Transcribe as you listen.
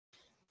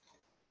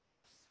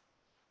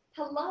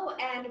Hello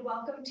and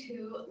welcome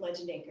to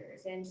Legend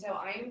Acres. And so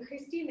I am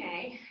Christy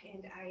May,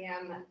 and I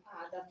am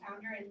the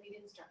founder and lead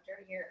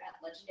instructor here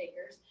at Legend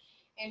Acres.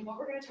 And what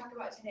we're going to talk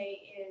about today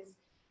is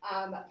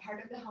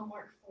part of the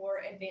homework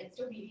for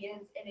advanced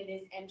obedience, and it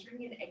is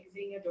entering and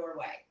exiting a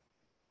doorway.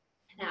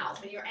 Now,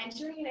 when you're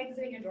entering and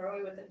exiting a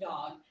doorway with a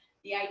dog,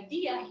 the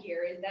idea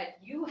here is that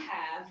you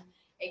have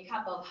a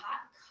cup of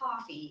hot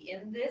coffee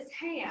in this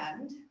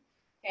hand.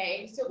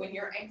 Okay, so when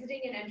you're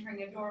exiting and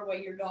entering a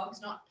doorway, your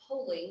dog's not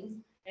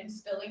pulling and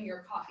spilling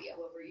your coffee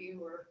all over you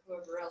or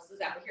whoever else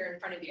is out here in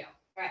front of you.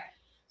 All right.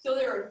 So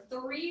there are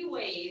 3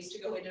 ways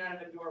to go in and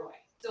out of a doorway.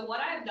 So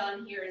what I've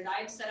done here is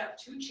I've set up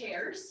 2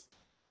 chairs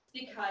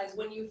because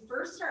when you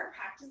first start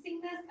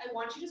practicing this, I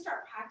want you to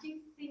start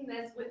practicing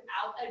this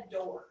without a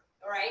door.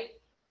 All right.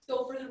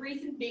 So for the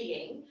reason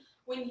being,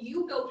 when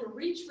you go to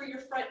reach for your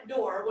front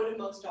door, what do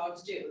most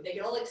dogs do? They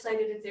get all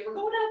excited and say, we're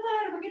going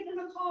outside, or we're getting in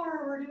a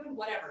car, or we're doing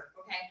whatever.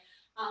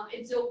 Okay.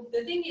 And so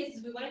the thing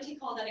is we want to take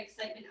all that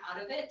excitement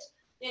out of it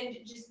and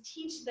just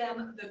teach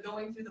them the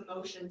going through the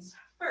motions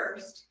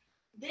first.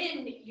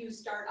 Then you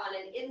start on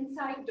an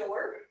inside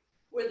door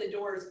where the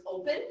door is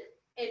open,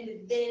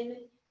 and then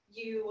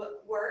you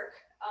work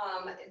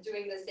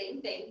doing the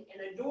same thing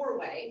in a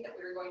doorway that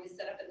we were going to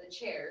set up in the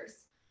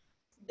chairs.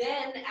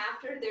 Then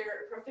after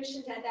they're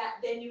proficient at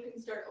that, then you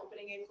can start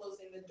opening and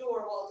closing the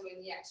door while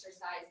doing the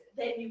exercise.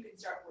 Then you can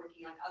start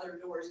working on other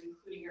doors,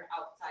 including your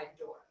outside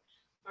door.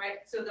 All right,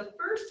 so the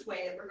first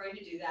way that we're going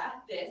to do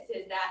this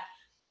is that,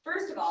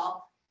 first of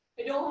all,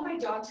 I don't want my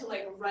dog to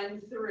like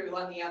run through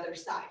on the other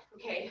side,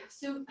 okay?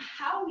 So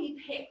how we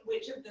pick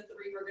which of the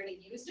 3 we're going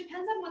to use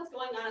depends on what's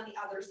going on the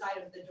other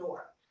side of the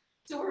door.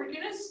 So we're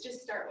going to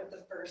just start with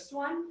the first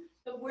one,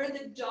 but where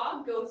the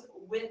dog goes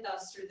with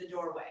us through the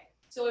doorway.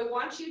 So I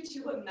want you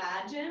to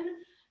imagine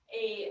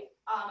a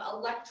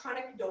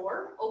electronic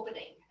door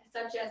opening,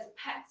 such as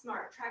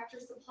PetSmart, Tractor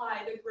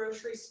Supply, the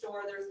grocery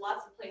store. There's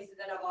lots of places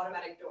that have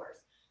automatic doors.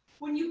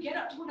 When you get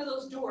up to one of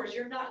those doors,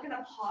 you're not going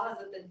to pause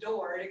at the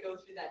door to go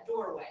through that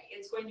doorway.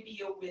 It's going to be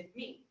a with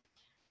me.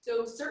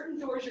 So certain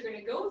doors you're going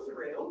to go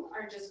through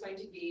are just going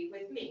to be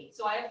with me.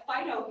 So I have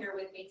Fido here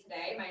with me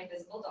today, my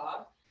invisible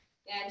dog.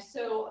 And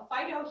so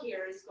Fido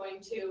here is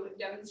going to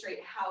demonstrate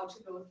how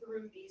to go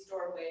through these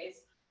doorways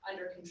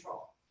under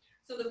control.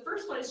 So the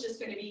first one is just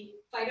going to be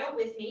Fido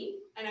with me,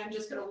 and I'm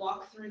just going to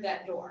walk through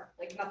that door.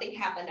 Like nothing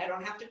happened. I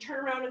don't have to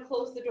turn around and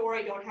close the door.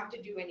 I don't have to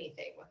do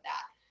anything with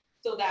that.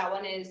 So that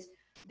one is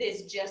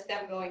just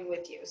them going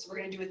with you. So we're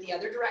going to do it the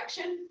other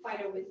direction.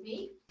 Fido with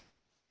me.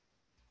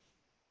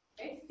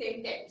 Okay,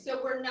 same thing.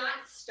 So we're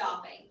not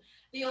stopping.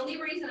 The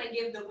only reason I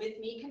give the with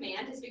me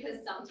command is because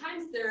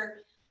sometimes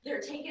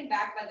they're taken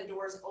back by the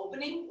doors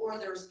opening, or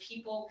there's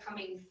people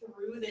coming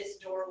through this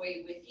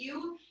doorway with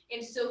you.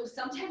 And so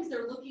sometimes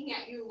they're looking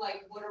at you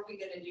like, what are we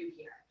going to do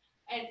here?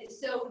 And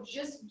so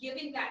just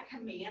giving that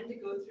command to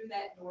go through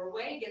that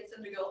doorway gets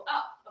them to go,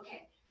 oh,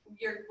 okay,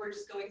 we're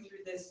just going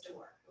through this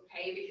door.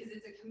 Okay, because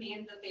it's a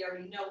command that they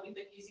already know. We've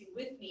been using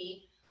with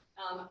me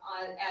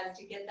as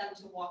to get them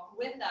to walk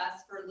with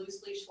us for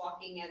loose leash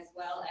walking, as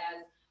well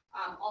as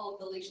all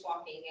of the leash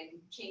walking and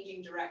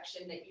changing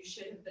direction that you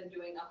should have been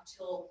doing up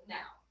till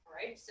now. All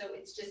right, so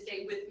it's just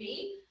a with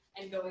me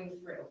and going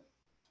through.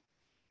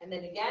 And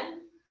then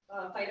again,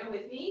 Fido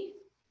with me,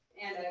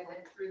 and I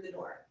went through the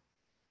door.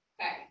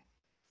 Okay,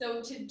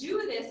 so to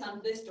do this on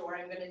this door,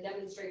 I'm going to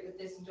demonstrate with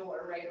this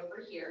door right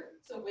over here.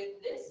 So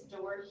with this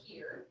door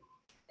here,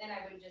 then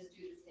I would just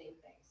do the same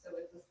thing. So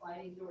it's a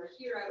sliding door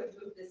here. I would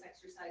move this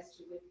exercise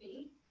to with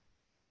me.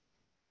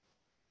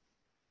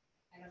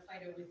 And a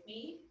Fido with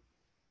me.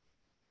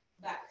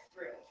 Back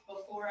through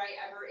before I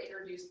ever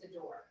introduce the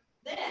door.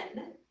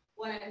 Then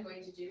what I'm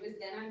going to do is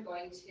then I'm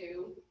going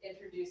to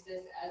introduce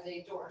this as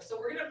a door. So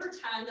we're going to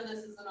pretend that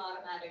this is an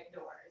automatic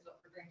door is what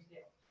we're going to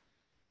do.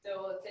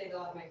 So let's say the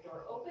automatic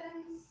door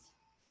opens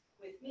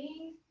with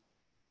me.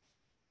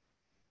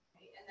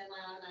 Okay, and then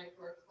my automatic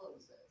door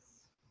closes.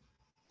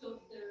 So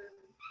they're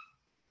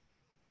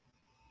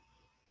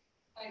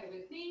Fido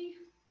with me.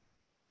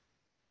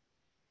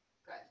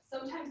 Good.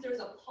 Sometimes there's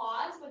a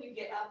pause when you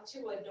get up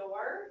to a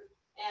door.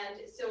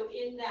 And so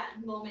in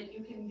that moment,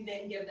 you can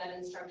then give that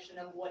instruction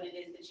of what it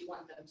is that you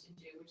want them to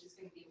do, which is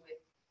going to be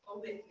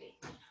with me,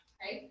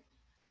 right?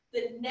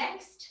 The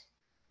next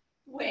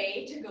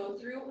way to go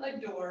through a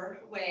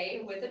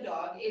doorway with a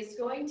dog is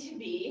going to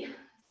be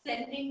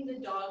sending the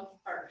dog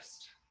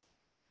first.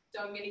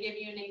 So I'm going to give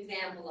you an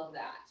example of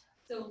that.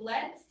 So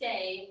let's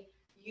say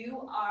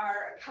you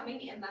are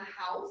coming in the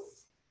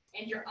house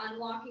and you're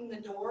unlocking the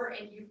door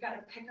and you've got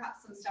to pick up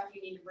some stuff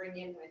you need to bring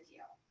in with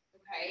you,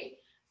 okay?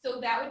 So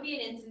that would be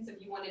an instance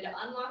if you wanted to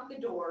unlock the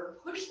door,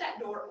 push that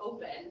door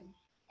open,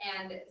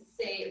 and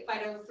say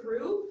Fido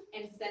through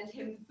and send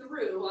him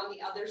through on the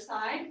other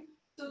side.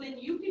 So then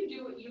you can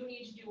do what you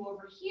need to do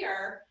over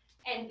here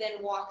and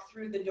then walk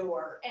through the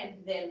door and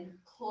then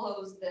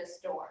close this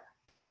door,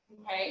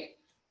 okay?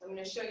 So I'm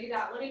going to show you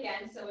that one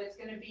again. So it's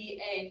going to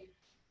be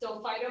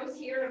so Fido's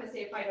here. I'm going to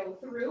say Fido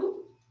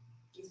through.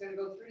 He's going to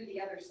go through to the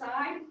other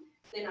side.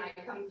 then I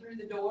come through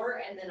the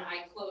door, and then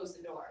I close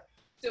the door.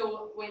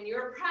 So when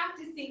you're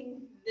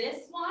practicing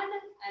this one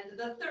and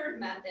the third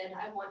method,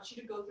 I want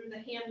you to go through the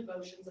hand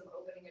motions of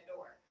opening a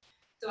door.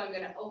 So I'm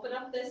going to open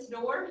up this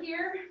door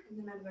here, and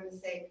then I'm going to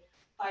say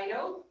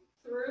Fido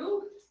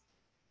through,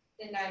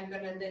 and I'm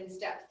going to then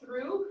step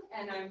through,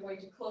 and I'm going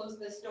to close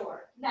this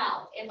door.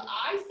 Now, if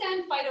I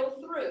send Fido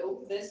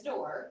through this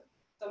door,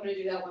 so I'm going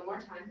to do that one more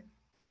time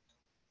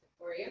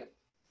for you.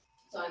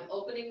 So I'm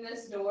opening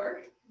this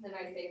door, and then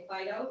I say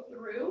Fido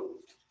through.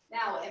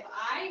 Now, if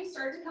I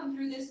start to come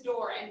through this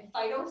door and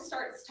Fido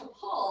starts to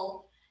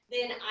pull,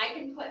 then I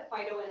can put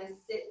Fido in a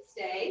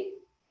sit-stay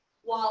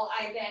while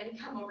I then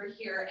come over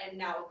here and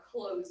now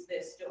close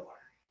this door,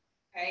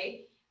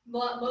 okay?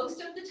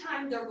 Most of the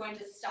time, they're going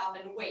to stop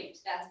and wait.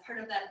 That's part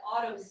of that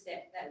auto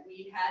sit that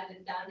we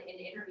had done in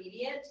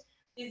intermediate,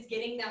 is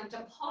getting them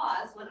to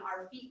pause when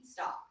our feet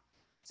stop.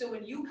 So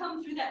when you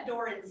come through that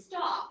door and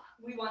stop,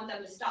 we want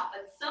them to stop.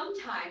 But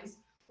sometimes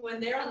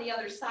when they're on the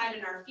other side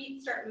and our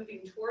feet start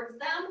moving towards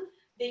them,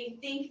 they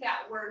think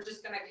that we're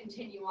just going to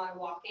continue on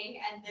walking,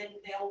 and then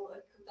they'll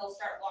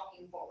start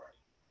walking forward,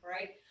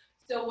 right?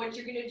 So what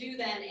you're going to do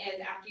then is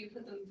after you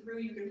put them through,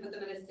 you can put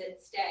them in a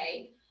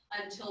sit-stay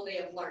until they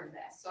have learned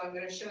this. So I'm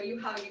going to show you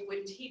how you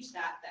would teach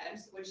that then.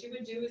 So what you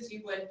would do is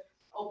you would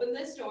open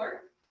this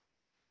door,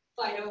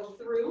 Fido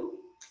through,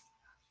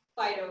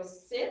 Fido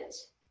sit,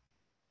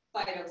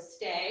 Fido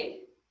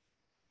stay.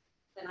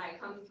 Then I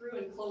come through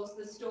and close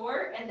this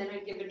door, and then I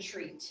give a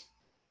treat.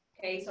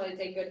 Okay, so I'd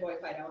say good boy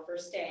Fido for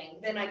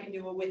staying. Then I can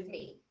do it with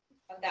me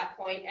at that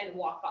point and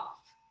walk off.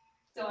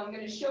 So I'm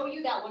going to show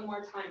you that one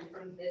more time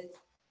from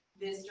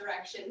this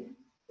direction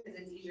because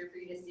it's easier for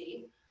you to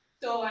see.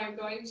 So I'm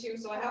going to,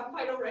 so I have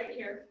Fido right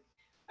here.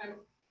 I'm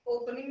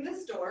opening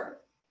this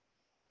door,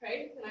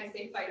 right? And I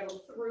say Fido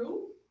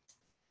through,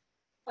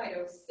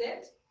 Fido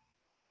sit,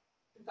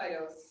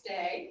 Fido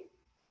stay.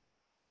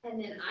 And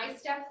then I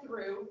step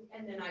through,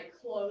 and then I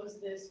close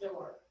this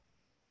door.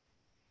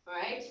 All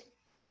right?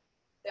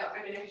 So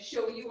I'm going to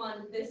show you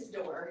on this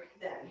door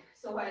then.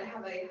 So I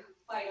have a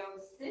Fido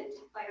sit,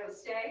 Fido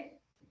stay,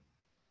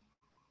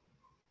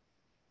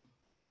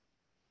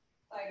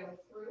 Fido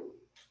through,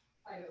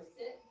 Fido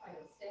sit, Fido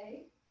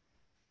stay.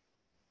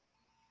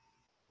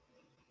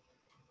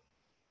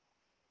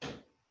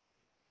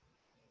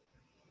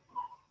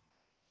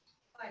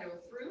 Fido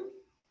through,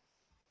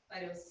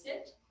 Fido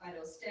sit,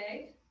 Fido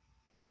stay.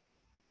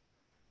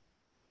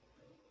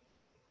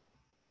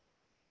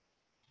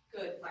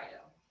 Good,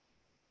 Fido.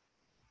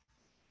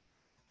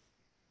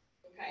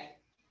 Okay,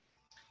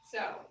 so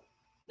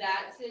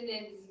that's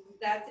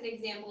an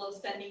example of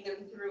sending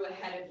them through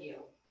ahead of you.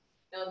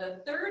 Now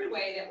the third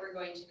way that we're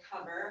going to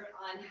cover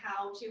on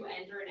how to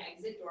enter and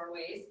exit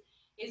doorways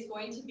is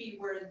going to be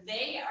where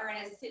they are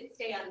in a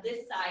sit-stay on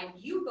this side,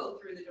 you go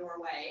through the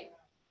doorway,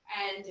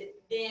 and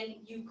then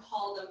you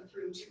call them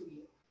through to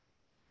you.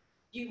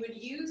 You would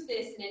use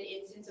this in an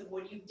instance of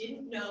what you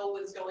didn't know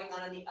was going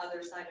on the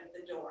other side of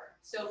the door.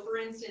 So for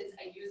instance,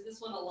 I use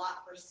this one a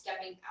lot for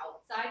stepping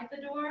outside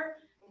the door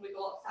when we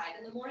go outside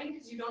in the morning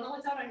because you don't know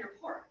what's out on your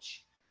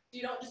porch.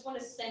 You don't just want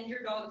to send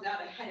your dogs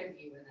out ahead of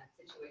you in that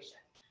situation.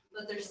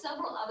 But there's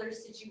several other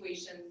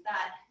situations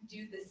that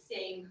do the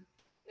same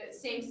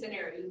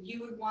scenario. You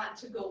would want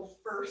to go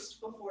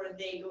first before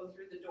they go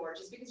through the door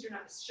just because you're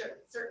not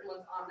certain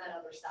what's on that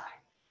other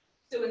side.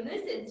 So in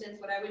this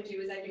instance, what I would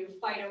do is I do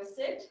Fido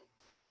sit,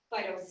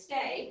 Fido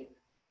stay.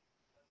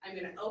 I'm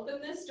going to open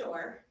this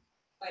door,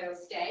 Fido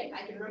stay.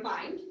 I can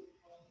remind.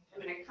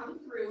 I'm going to come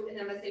through, and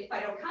then I'm going to say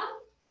Fido come.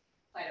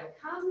 Fido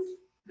comes,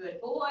 good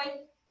boy,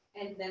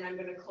 and then I'm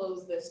going to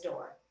close this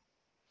door.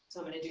 So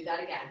I'm going to do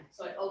that again.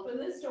 So I open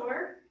this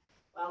door.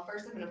 Well,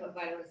 first I'm going to put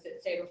Fido in sit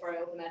stay before I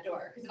open that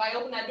door. Because if I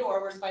open that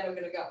door, where's Fido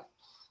going to go?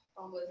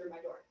 I'll go through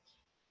my door.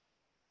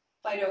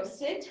 Fido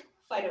sit,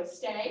 Fido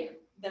stay.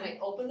 Then I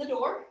open the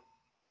door.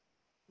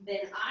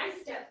 Then I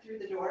step through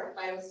the door,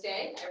 Fido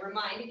stay. I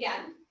remind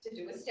again to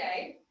do a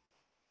stay.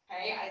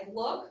 Okay, I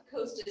look,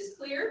 coast is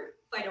clear.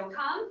 Fido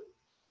come.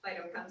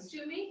 Fido comes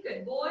to me,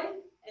 good boy.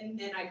 And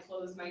then I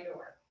close my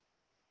door.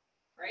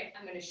 Right,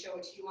 I'm going to show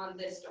it to you on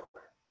this door.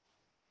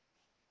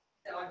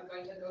 So I'm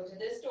going to go to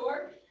this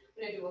door.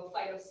 I'm going to do a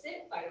Fido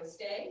sit, Fido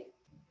stay.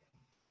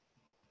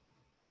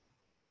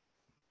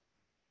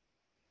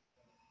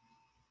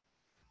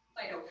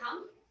 Fido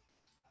come.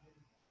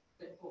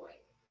 Good boy.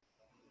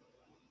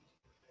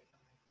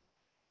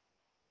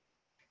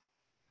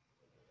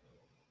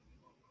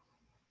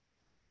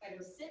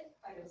 Fido sit,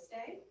 Fido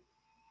stay.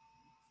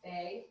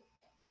 Stay.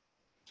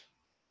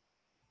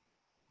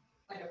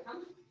 Fido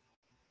come.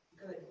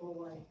 Good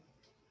boy.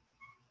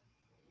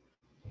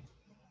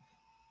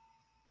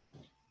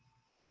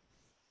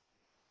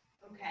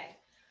 Okay,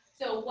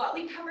 so what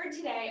we covered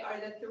today are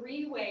the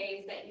 3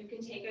 ways that you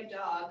can take a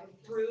dog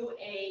through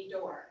a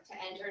door to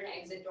enter and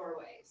exit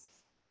doorways.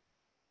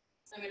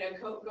 I'm going to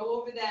go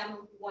over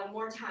them one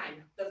more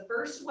time. The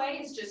first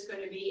way is just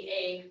going to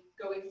be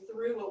going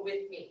through it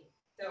with me.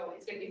 So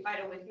it's going to be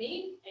Fido with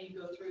me, and you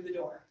go through the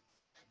door.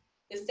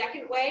 The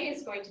second way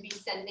is going to be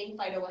sending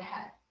Fido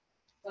ahead.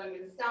 So I'm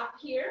going to stop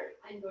here.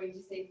 I'm going to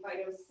say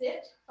Fido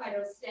sit,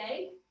 Fido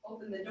stay,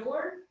 open the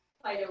door,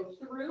 Fido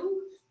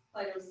through,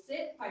 Fido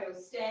sit, Fido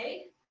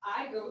stay.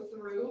 I go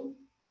through,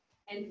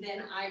 and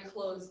then I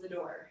close the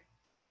door.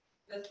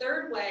 The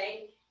third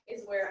way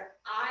is where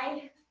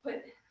I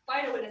put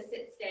Fido in a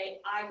sit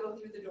stay. I go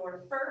through the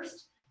door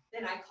first,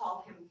 then I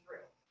call him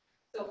through.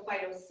 So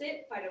Fido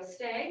sit, Fido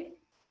stay,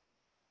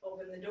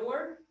 open the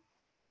door.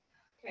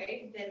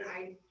 Okay, then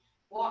I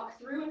walk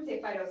through and say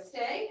Fido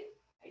stay.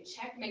 I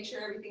check, make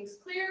sure everything's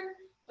clear.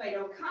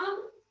 Fido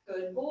come,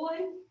 good boy,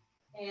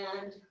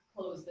 and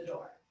close the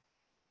door.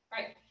 All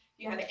right, if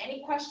you have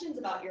any questions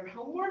about your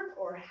homework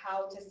or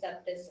how to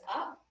set this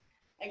up,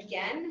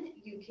 again,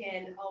 you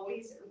can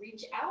always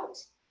reach out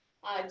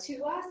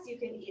to us. You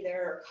can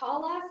either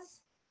call us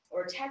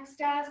or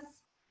text us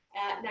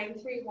at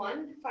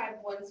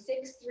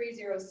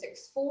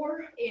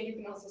 931-516-3064, and you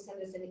can also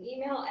send us an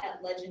email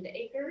at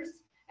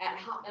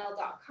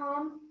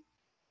legendacres@hotmail.com.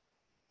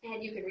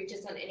 And you can reach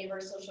us on any of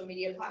our social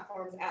media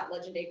platforms at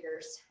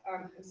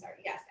legendacres.com.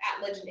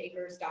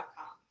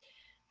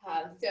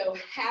 So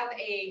have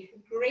a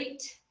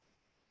great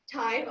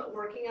time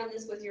working on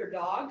this with your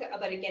dog.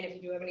 But again, if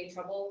you do have any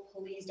trouble,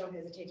 please don't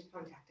hesitate to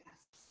contact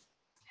us.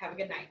 Have a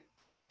good night.